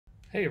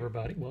Hey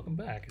everybody, welcome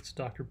back. It's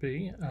Dr.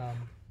 B.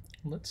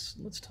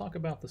 Let's talk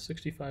about the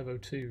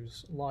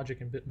 6502's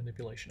logic and bit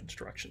manipulation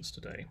instructions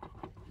today.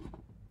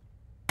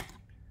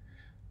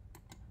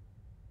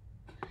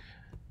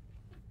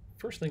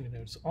 First thing to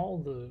notice, all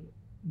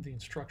the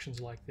instructions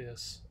like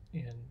this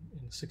in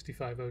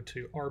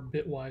 6502 are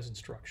bitwise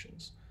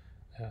instructions,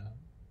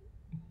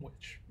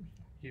 which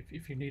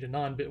if you need a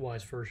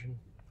non-bitwise version,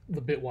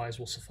 the bitwise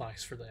will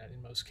suffice for that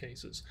in most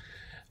cases.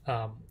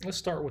 Let's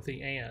start with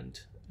the AND.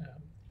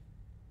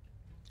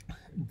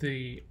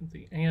 The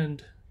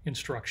AND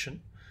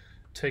instruction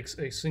takes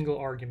a single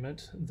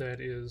argument that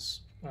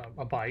is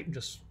a byte,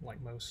 just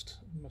like most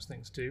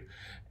things do,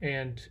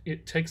 and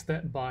it takes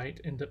that byte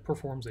and it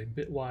performs a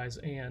bitwise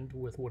AND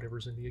with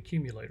whatever's in the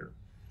accumulator.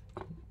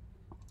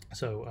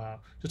 So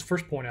just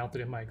first point out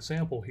that in my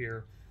example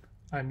here,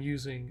 I'm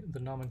using the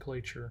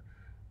nomenclature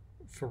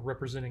for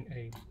representing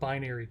a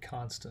binary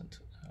constant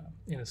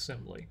in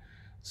assembly.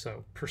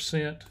 So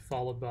percent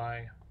followed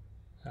by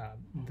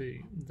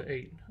the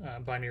 8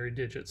 binary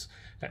digits.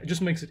 It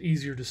just makes it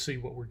easier to see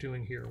what we're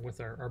doing here with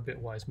our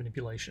bitwise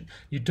manipulation.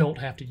 You don't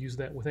have to use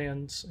that with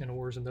ANDs and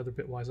ORs and other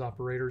bitwise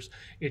operators.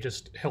 It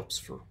just helps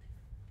for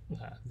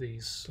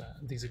these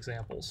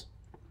examples.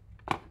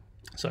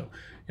 So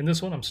in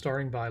this one, I'm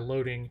starting by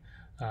loading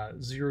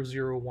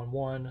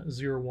 0011,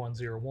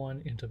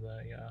 0101 into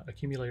the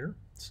accumulator.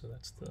 So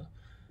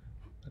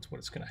that's what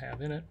it's going to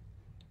have in it.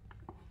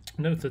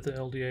 Note that the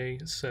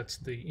LDA sets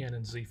the N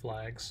and Z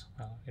flags.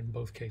 In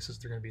both cases,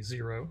 they're going to be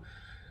 0.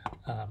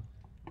 And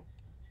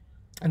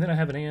then I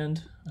have an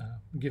AND,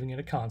 giving it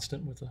a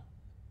constant with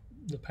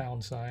the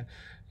pound sign,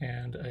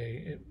 and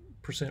a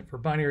percent for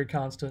binary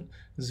constant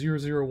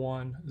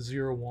 001,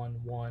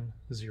 011,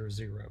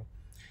 00.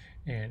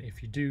 And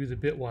if you do the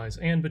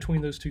bitwise AND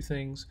between those two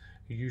things,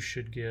 you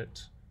should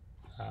get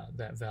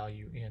that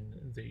value in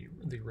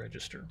the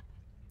register.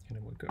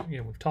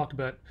 And we've talked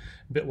about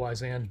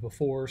bitwise AND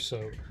before,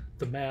 so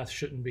the math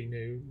shouldn't be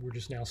new. We're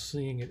just now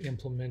seeing it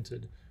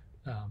implemented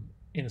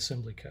in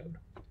assembly code.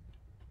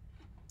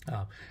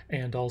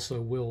 And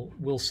also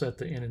we'll set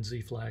the N and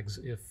Z flags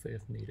if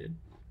needed.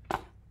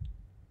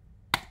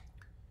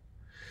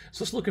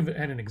 So let's look at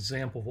an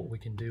example of what we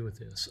can do with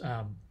this.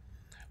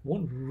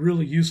 One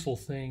really useful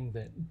thing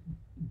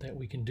that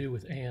we can do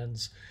with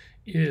ANDs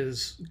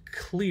is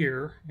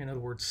clear, in other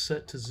words,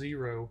 set to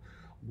 0,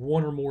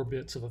 one or more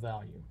bits of a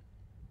value.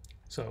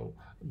 So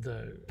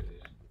the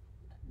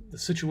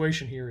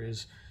situation here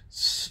is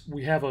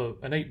we have an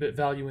 8-bit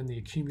value in the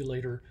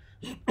accumulator,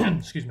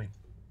 excuse me,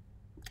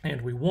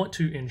 and we want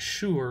to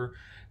ensure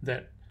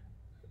that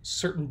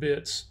certain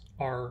bits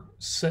are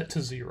set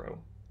to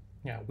 0.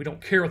 Now, we don't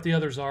care what the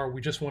others are,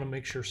 we just want to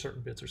make sure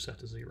certain bits are set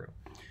to 0.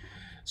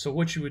 So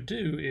what you would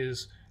do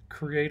is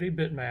create a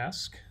bit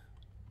mask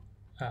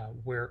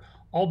where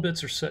all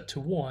bits are set to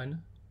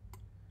 1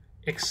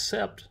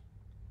 except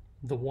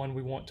the one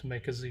we want to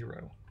make a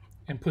 0,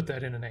 and put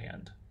that in an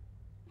AND.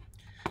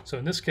 So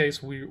in this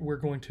case, we're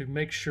going to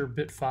make sure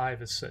bit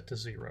 5 is set to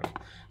 0.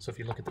 So if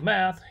you look at the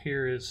math,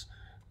 let's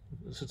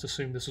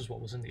assume this is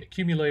what was in the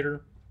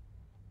accumulator.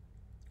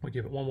 We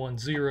give it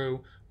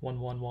 110,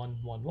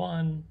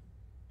 11111,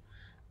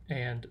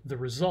 and the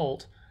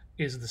result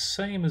is the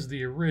same as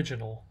the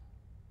original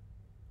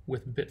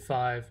with bit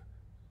 5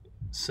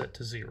 set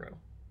to 0.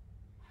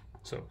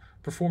 So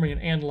performing an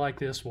AND like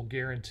this will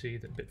guarantee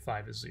that bit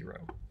 5 is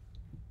 0.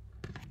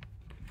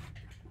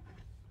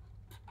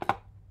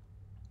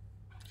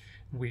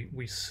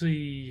 We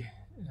see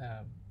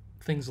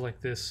things like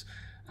this,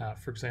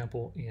 for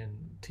example, in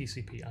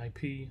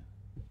TCP/IP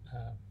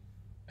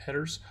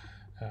headers.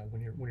 When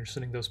you're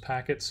sending those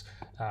packets,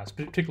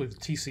 particularly the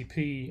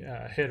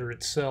TCP header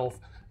itself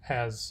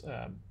has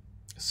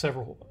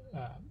several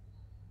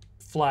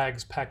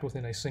flags packed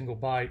within a single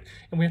byte,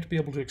 and we have to be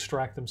able to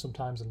extract them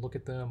sometimes and look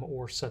at them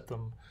or set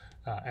them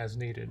as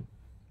needed.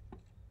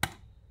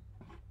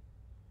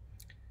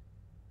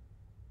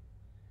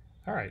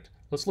 All right,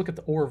 let's look at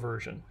the OR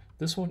version.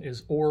 This one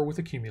is OR with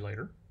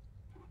accumulator.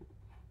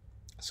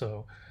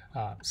 So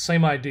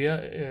same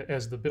idea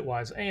as the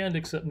bitwise AND,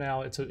 except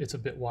now it's a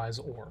bitwise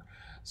OR.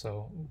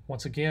 So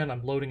once again,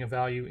 I'm loading a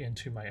value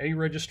into my A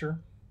register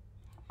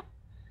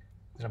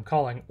that I'm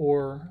calling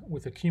OR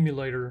with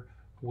accumulator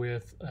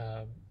with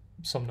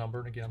some number,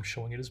 and again I'm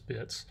showing it as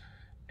bits.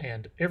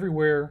 And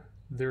everywhere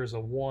there is a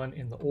 1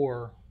 in the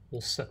OR,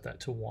 we'll set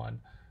that to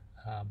 1,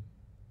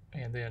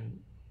 and then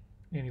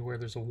anywhere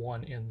there's a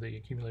 1 in the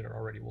accumulator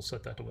already, we'll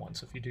set that to 1.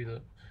 So if you do the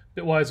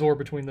bitwise OR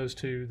between those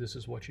two, this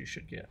is what you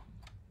should get.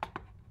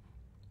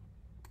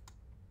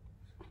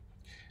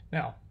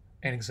 Now,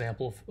 an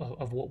example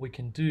of what we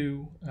can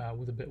do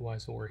with a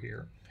bitwise OR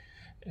here.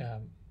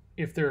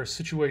 If there are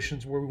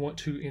situations where we want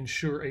to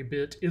ensure a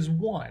bit is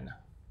 1,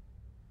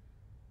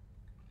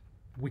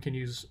 we can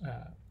use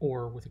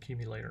OR with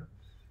accumulator.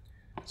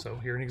 So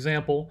here an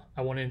example,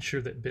 I want to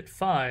ensure that bit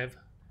 5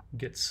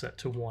 gets set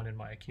to 1 in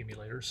my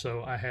accumulator.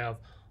 So I have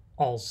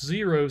all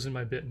 0s in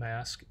my bit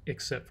mask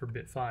except for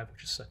bit 5,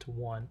 which is set to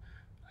 1.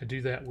 I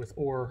do that with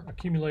OR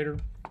accumulator,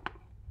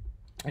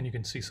 And you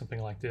can see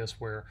something like this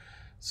where,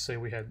 say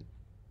we had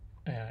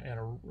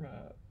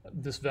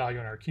this value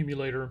in our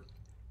accumulator,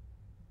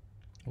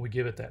 we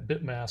give it that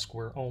bit mask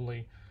where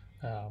only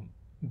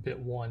bit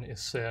 1 is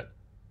set,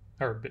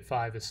 or bit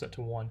 5 is set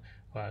to 1,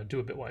 do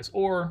a bitwise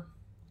OR,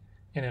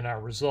 and in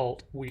our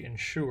result we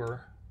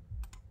ensure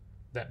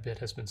that bit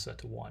has been set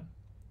to 1.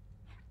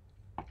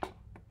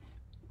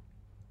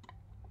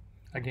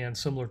 Again,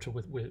 similar to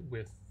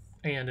with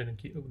AND and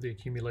the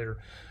accumulator,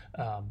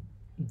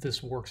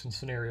 this works in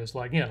scenarios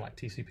like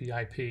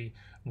TCP/IP,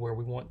 where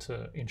we want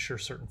to ensure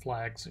certain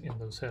flags in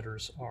those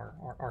headers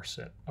are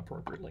set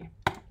appropriately.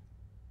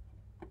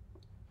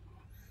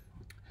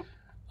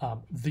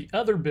 The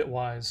other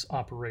bitwise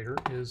operator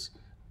is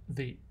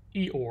the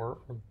EOR,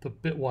 or the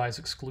bitwise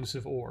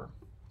exclusive OR.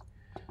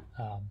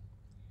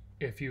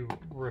 If you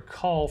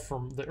recall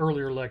from the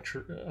earlier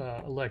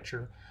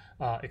lecture,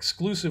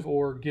 exclusive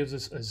OR gives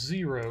us a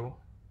 0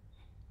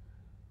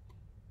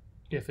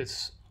 if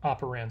its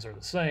operands are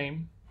the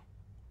same.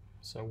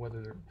 So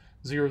whether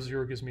 0,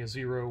 0 gives me a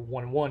 0,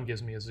 1, 1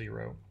 gives me a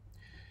 0.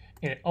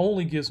 And it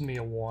only gives me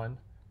a 1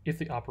 if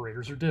the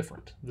operators are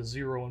different, the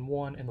 0 and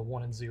 1 and the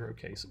 1 and 0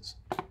 cases.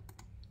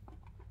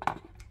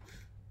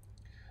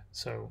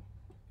 So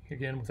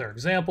again, with our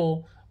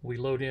example, we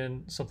load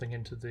in something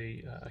into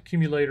the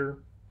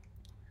accumulator,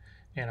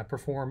 and I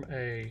perform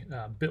a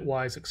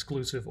bitwise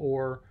exclusive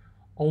OR.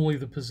 Only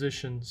the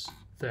positions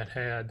that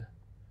had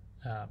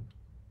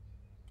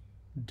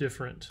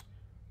different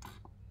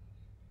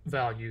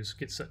values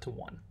get set to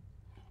 1.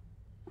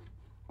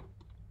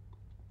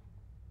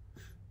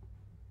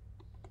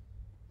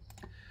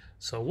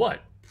 So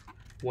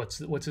what's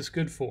this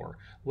good for?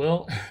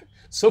 Well,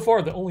 so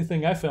far the only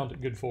thing I found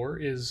it good for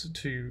is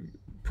to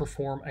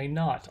perform a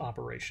NOT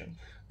operation.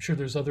 I'm sure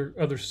there's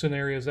other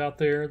scenarios out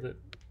there that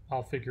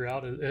I'll figure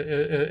out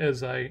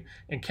as I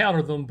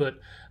encounter them, but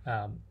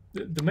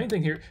the main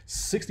thing here,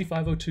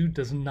 6502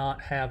 does not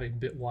have a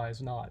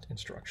bitwise NOT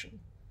instruction.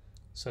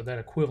 So that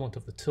equivalent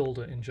of the tilde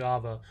in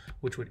Java,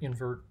 which would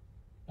invert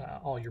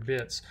all your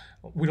bits,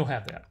 we don't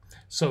have that.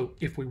 So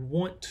if we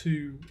want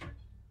to,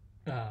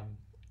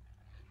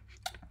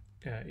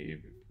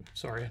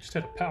 sorry, I just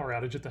had a power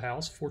outage at the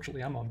house.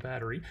 Fortunately, I'm on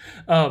battery.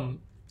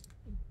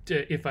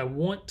 If I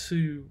want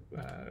to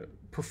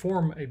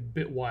perform a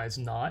bitwise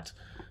NOT,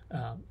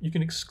 you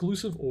can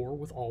exclusive OR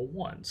with all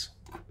 1s.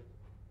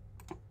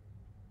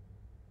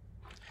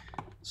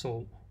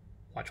 So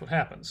watch what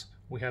happens.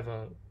 We have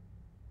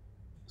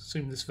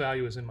assume this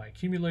value is in my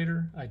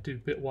accumulator. I do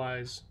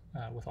bitwise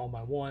with all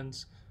my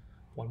 1s.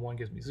 1, 1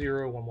 gives me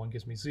 0, 1, 1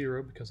 gives me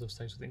 0 because those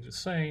types of things are the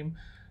same.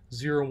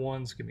 0,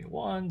 1s give me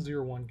 1,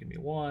 0, 1 give me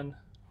 1,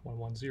 1,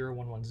 1, 0,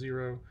 1, 1,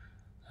 0.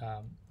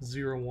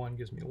 0, 1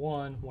 gives me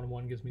 1, 1,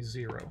 1 gives me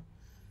 0.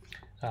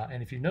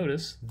 And if you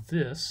notice,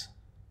 this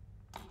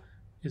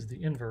is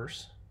the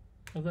inverse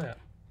of that.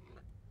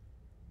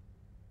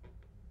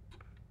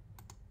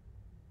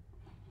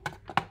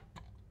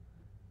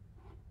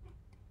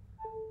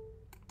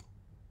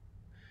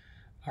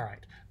 All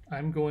right,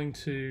 I'm going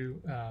to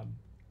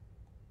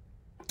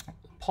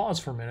pause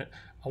for a minute.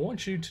 I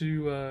want you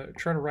to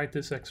try to write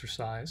this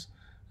exercise,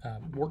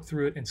 work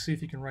through it, and see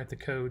if you can write the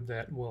code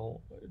that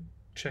will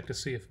check to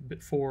see if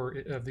bit 4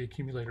 of the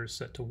accumulator is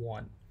set to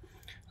 1.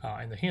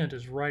 And the hint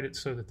is write it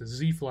so that the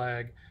Z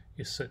flag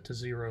is set to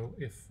 0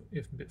 if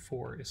bit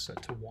 4 is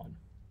set to 1.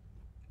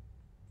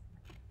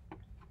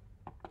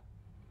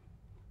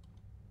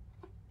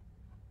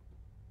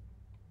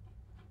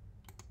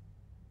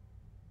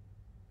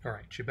 All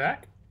right, you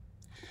back?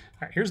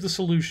 All right, here's the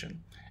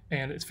solution.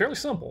 And it's fairly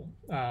simple.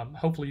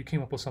 Hopefully you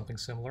came up with something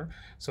similar.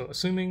 So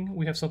assuming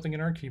we have something in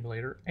our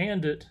accumulator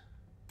and it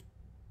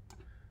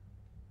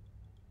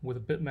with a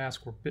bit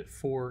mask where bit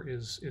 4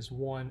 is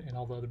 1 and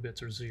all the other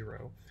bits are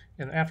 0.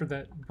 And after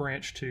that,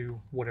 branch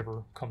to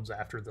whatever comes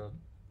after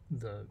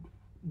the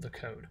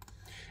code.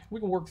 We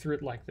can work through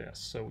it like this.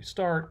 So we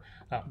start,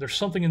 there's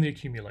something in the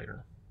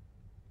accumulator.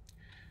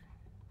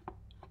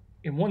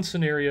 In one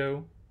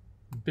scenario,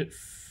 bit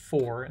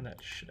 4, and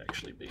that should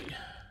actually be,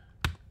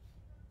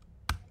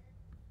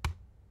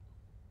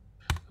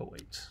 oh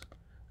wait,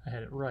 I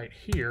had it right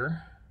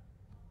here.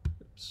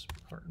 Oops,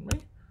 pardon me.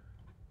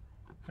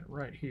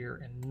 Right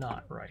here and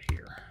not right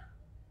here.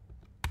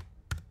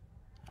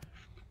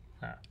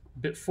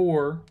 Bit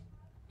 4,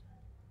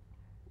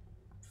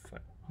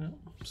 no,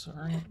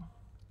 sorry.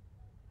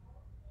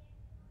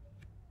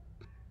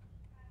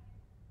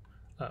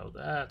 Oh,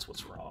 that's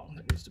what's wrong.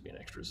 There needs to be an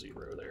extra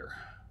 0 there.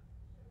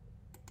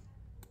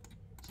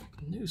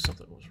 I knew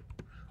something was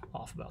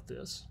off about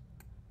this.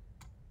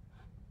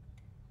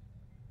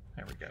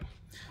 There we go.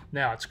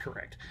 Now it's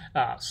correct.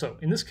 So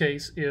in this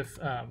case, if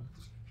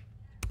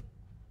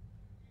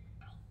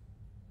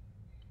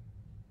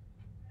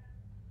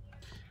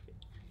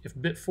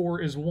bit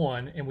 4 is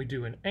 1 and we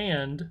do an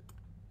AND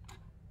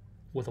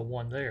with a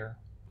 1 there,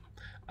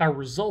 our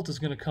result is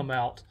going to come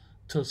out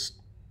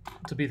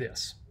to be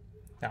this.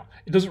 Now,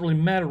 it doesn't really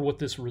matter what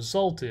this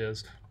result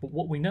is, but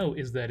what we know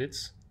is that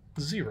it's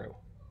 0.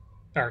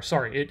 Or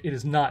sorry, it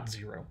is not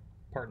 0.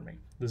 pardon me,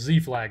 the Z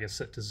flag is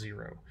set to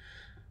 0,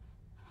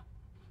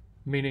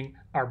 meaning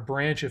our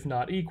branch, if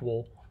not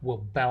equal, will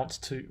bounce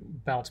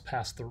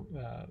past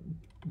the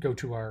go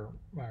to our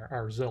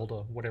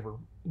Zelda,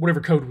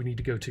 whatever code we need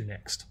to go to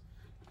next.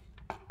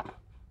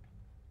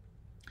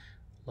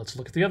 Let's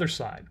look at the other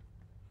side.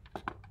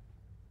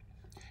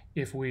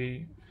 If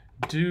we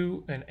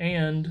do an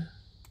AND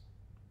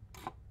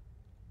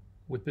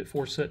with bit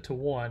 4 set to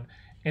 1,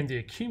 and the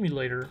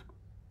accumulator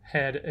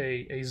had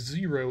a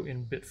 0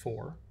 in bit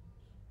 4,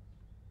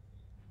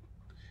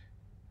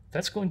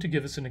 that's going to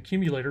give us an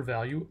accumulator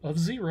value of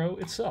 0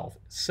 itself,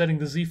 setting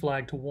the Z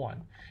flag to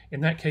 1.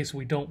 In that case,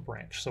 we don't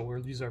branch. So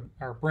we'll use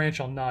our branch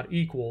on not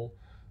equal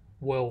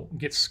will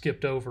get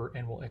skipped over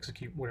and we'll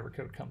execute whatever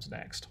code comes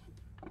next.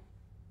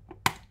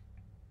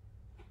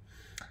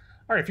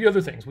 All right, a few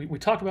other things. We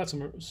talked about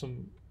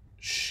some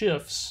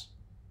shifts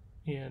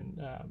in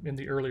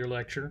the earlier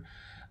lecture.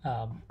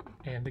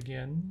 And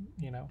again,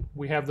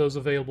 we have those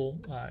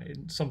available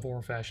in some form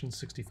or fashion,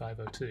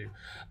 6502.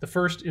 The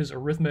first is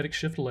arithmetic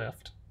shift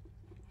left.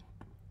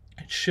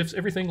 It shifts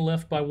everything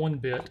left by 1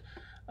 bit,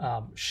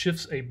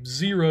 shifts a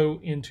 0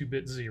 into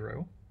bit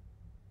 0,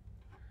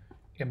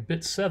 and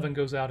bit 7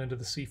 goes out into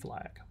the C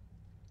flag.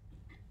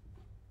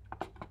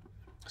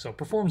 So it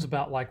performs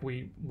about like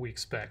we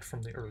expect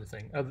from the early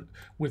thing,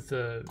 with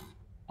the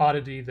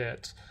oddity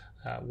that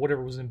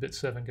whatever was in bit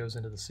 7 goes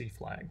into the C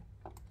flag,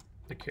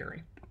 the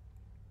carry.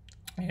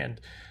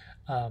 And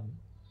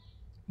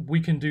we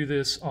can do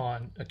this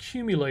on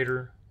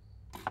accumulator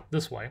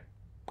this way.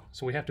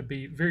 So we have to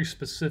be very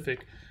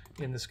specific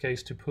in this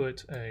case to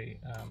put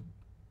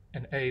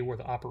an A where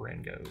the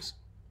operand goes.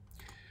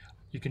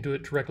 You can do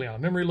it directly on a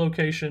memory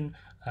location.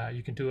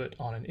 You can do it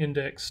on an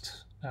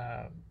indexed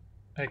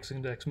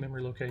X-indexed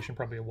memory location,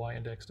 probably a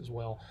Y-indexed as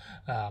well.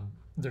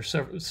 There's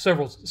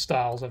several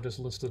styles. I've just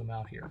listed them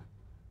out here.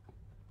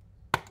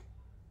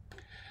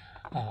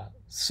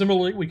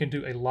 Similarly, we can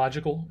do a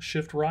logical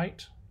shift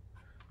right.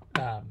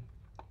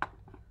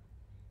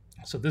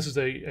 So this is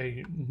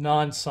a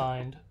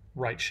non-signed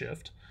right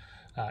shift.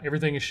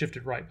 Everything is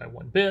shifted right by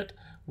 1 bit.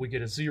 We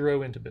get a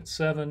 0 into bit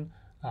 7.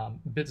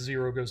 Bit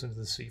 0 goes into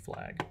the C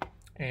flag.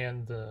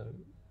 And the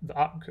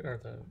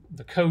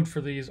code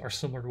for these are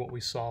similar to what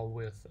we saw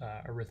with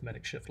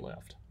arithmetic shift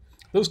left.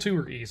 Those two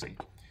are easy.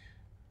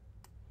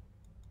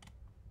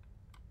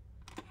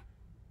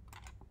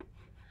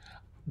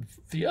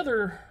 The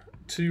other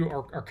two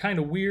are kind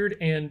of weird,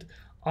 and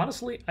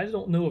honestly, I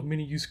don't know of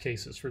many use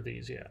cases for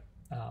these yet.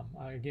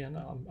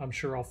 I'm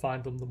sure I'll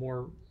find them the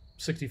more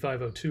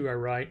 6502 I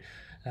write,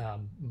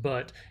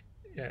 but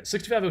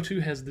 6502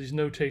 has these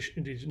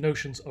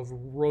notions of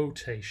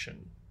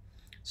rotation.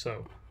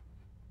 So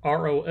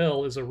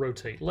ROL is a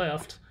rotate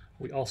left.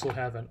 We also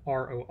have an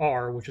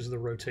ROR, which is the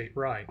rotate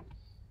right.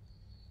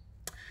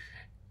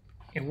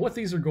 And what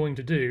these are going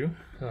to do,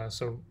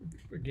 so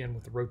again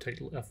with the rotate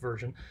left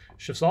version,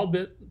 shifts all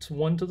bits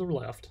 1 to the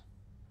left.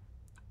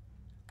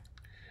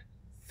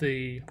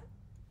 The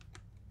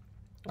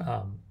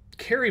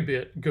carry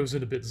bit goes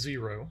into bit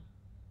 0,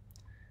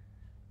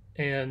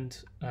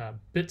 and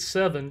bit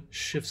 7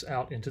 shifts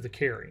out into the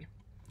carry.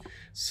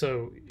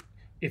 So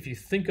if you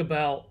think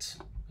about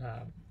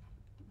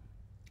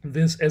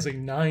this as a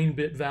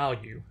 9-bit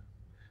value,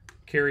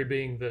 carry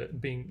being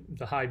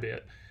the high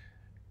bit,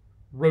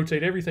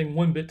 rotate everything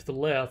 1 bit to the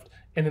left,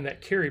 and then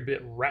that carry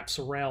bit wraps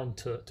around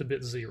to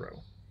bit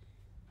 0.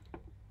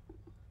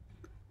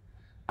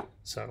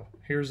 So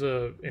here's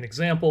an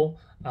example.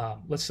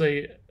 Let's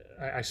say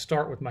I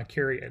start with my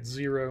carry at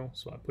 0,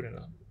 so I put in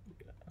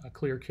a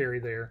clear carry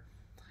there.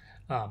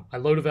 I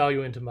load a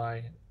value into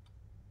my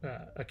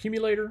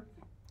accumulator,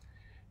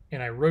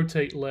 and I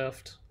rotate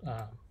left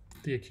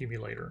the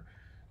accumulator.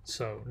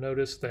 So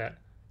notice that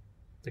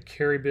the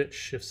carry bit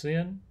shifts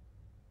in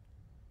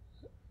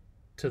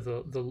to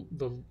the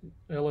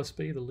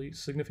LSB, the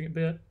least significant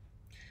bit,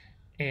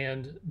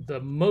 and the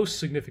most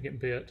significant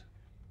bit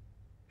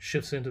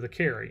shifts into the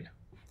carry,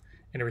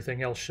 and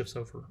everything else shifts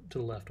over to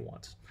the left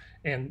once.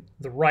 And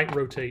the right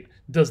rotate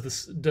does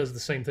the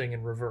same thing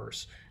in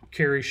reverse.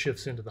 Carry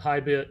shifts into the high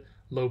bit,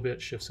 low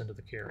bit shifts into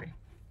the carry.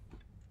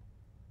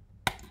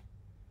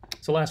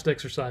 It's the last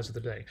exercise of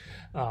the day.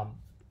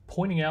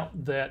 Pointing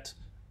out that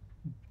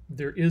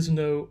there is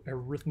no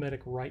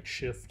arithmetic right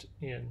shift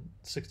in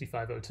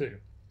 6502.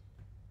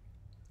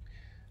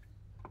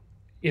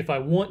 If I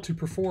want to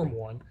perform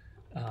one,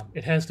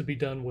 it has to be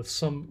done with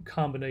some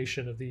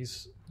combination of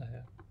these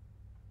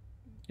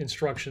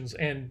instructions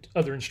and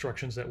other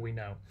instructions that we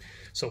know.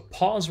 So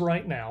pause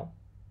right now,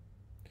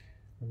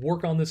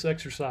 work on this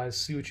exercise,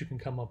 see what you can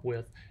come up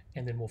with,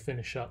 and then we'll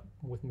finish up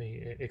with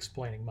me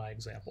explaining my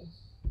example.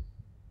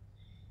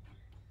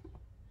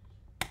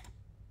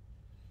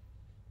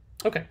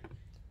 Okay,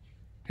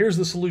 here's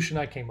the solution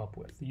I came up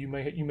with. You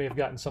may have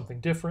gotten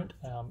something different.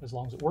 As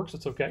long as it works,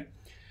 it's okay.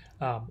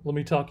 Let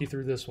me talk you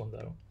through this one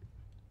though.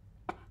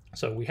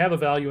 So we have a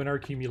value in our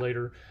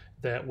accumulator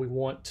that we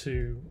want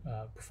to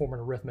perform an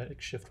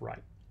arithmetic shift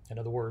right. In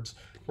other words,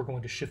 we're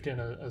going to shift in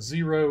a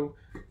 0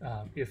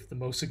 if the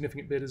most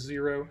significant bit is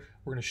 0.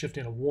 We're going to shift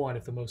in a 1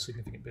 if the most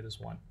significant bit is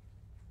 1.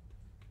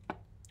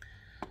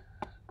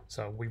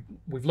 So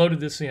we've loaded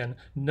this in.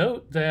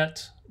 Note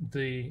that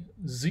the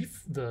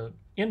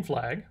N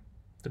flag,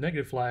 the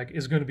negative flag,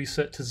 is going to be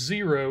set to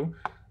 0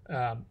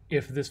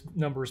 if this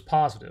number is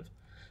positive.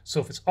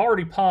 So if it's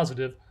already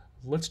positive,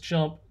 let's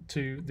jump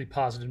to the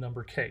positive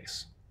number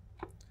case.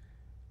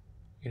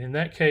 And in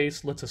that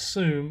case, let's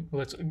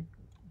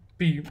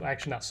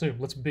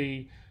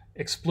be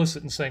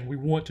explicit in saying we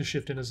want to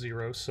shift in a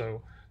 0.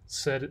 So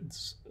set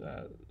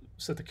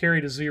the carry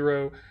to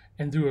 0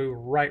 and do a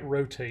right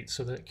rotate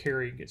so that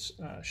carry gets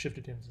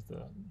shifted into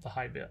the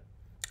high bit.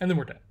 And then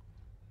we're done.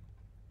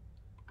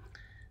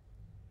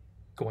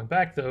 Going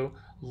back though,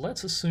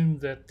 let's assume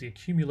that the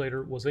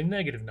accumulator was a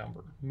negative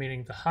number,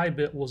 meaning the high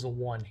bit was a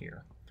 1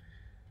 here.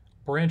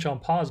 Branch on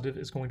positive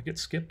is going to get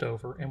skipped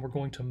over, and we're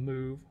going to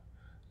move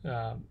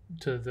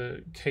to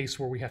the case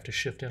where we have to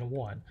shift in a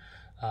 1.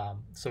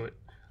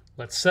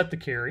 Let's set the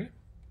carry.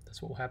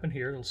 That's what will happen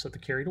here. It'll set the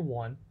carry to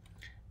 1.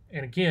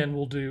 And again,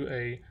 we'll do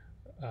a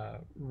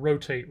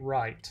rotate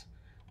right,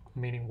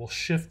 meaning we'll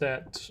shift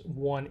that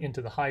 1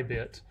 into the high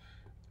bit,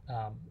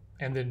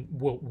 and then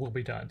we'll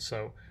be done.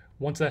 So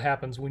once that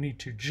happens, we need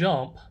to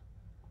jump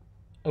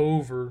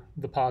over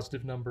the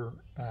positive number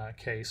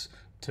case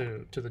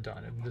to the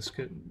done. And this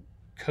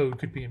code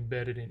could be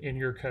embedded in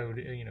your code,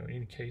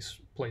 any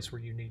place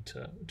where you need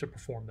to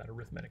perform that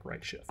arithmetic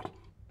right shift.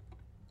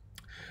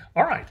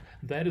 All right,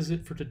 that is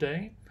it for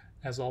today.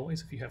 As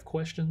always, if you have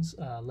questions,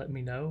 let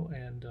me know,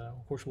 and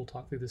of course we'll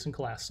talk through this in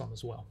class some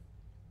as well.